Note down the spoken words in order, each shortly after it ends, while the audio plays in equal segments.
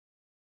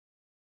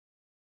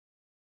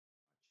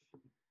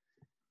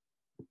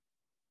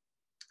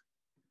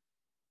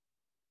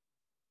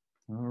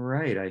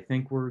right, I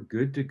think we're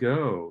good to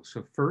go.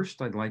 So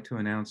first, I'd like to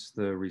announce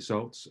the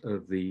results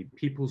of the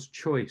People's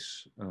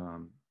Choice uh,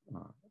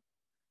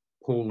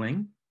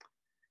 polling.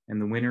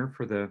 And the winner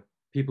for the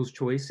People's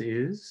Choice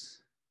is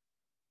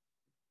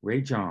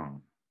Ray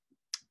Zhang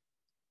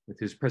with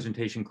his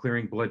presentation,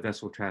 Clearing Blood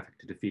Vessel Traffic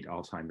to Defeat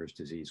Alzheimer's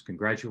Disease.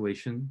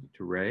 Congratulations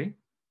to Ray.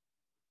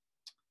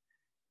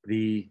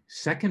 The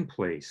second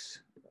place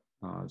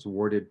is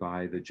awarded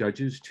by the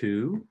judges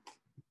to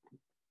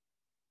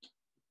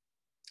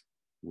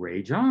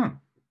Ray Zhang.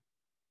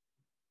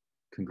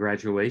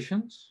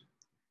 Congratulations.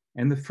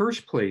 And the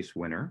first place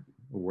winner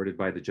awarded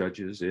by the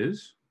judges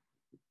is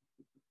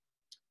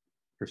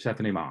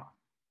Persephone Ma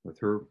with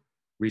her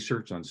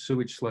research on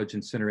sewage sludge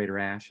incinerator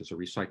ash as a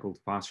recycled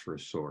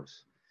phosphorus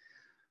source.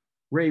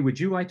 Ray, would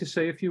you like to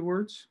say a few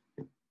words?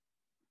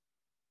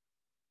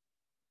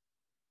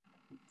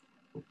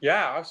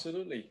 Yeah,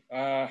 absolutely.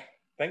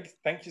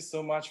 Thank you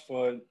so much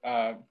for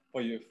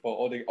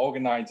all the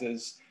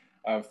organizers,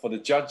 for the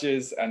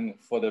judges, and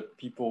for the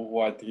people who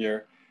are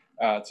here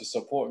to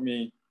support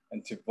me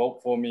and to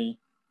vote for me.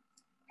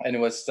 And it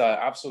was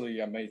absolutely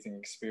amazing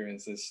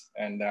experiences,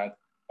 and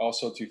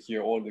also to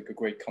hear all the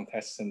great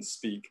contestants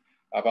speak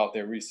about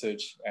their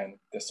research, and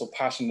they're so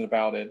passionate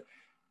about it.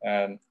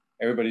 And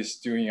everybody's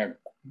doing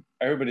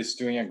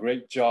a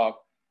great job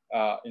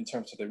in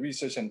terms of the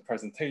research and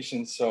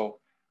presentation. So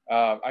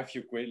I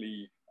feel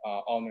greatly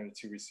honored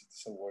to receive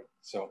this award.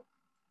 So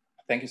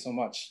thank you so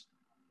much.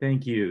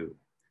 Thank you.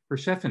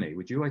 Persephone,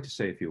 would you like to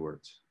say a few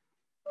words?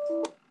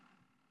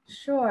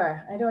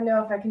 Sure. I don't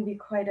know if I can be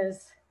quite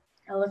as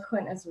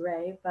eloquent as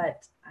Ray,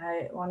 but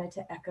I wanted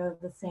to echo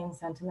the same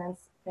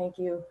sentiments. Thank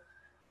you,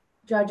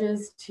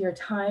 judges, to your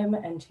time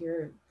and to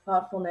your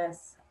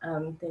thoughtfulness.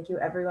 Thank you,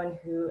 everyone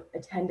who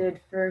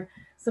attended, for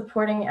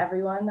supporting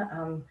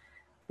everyone.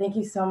 Thank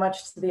you so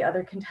much to the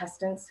other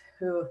contestants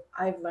who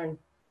I've learned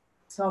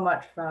so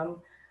much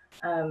from.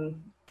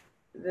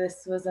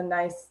 This was a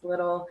nice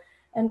little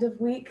end of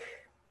week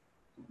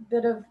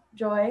bit of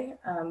joy,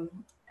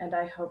 and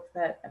I hope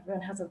that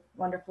everyone has a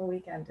wonderful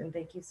weekend, and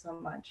thank you so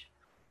much.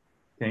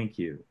 Thank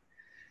you.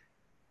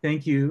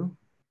 Thank you,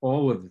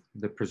 all of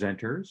the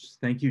presenters.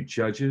 Thank you,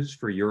 judges,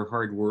 for your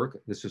hard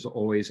work. This is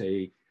always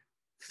a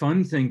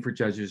fun thing for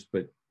judges,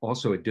 but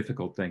also a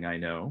difficult thing, I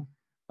know.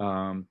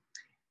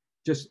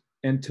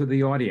 And to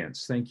the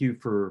audience, thank you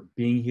for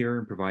being here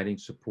and providing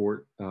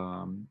support,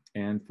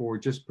 and for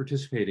just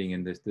participating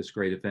in this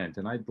great event.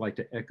 And I'd like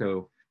to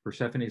echo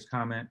Persephone's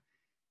comment.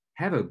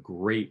 Have a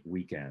great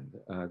weekend.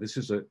 This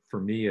is, for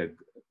me, a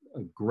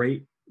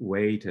great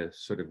way to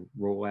sort of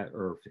roll out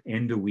or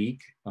end a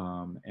week.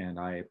 And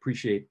I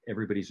appreciate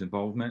everybody's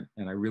involvement.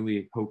 And I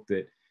really hope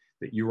that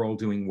you're all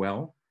doing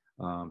well.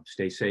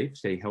 Stay safe,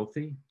 stay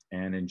healthy,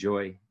 and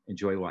enjoy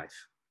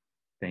life.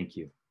 Thank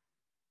you.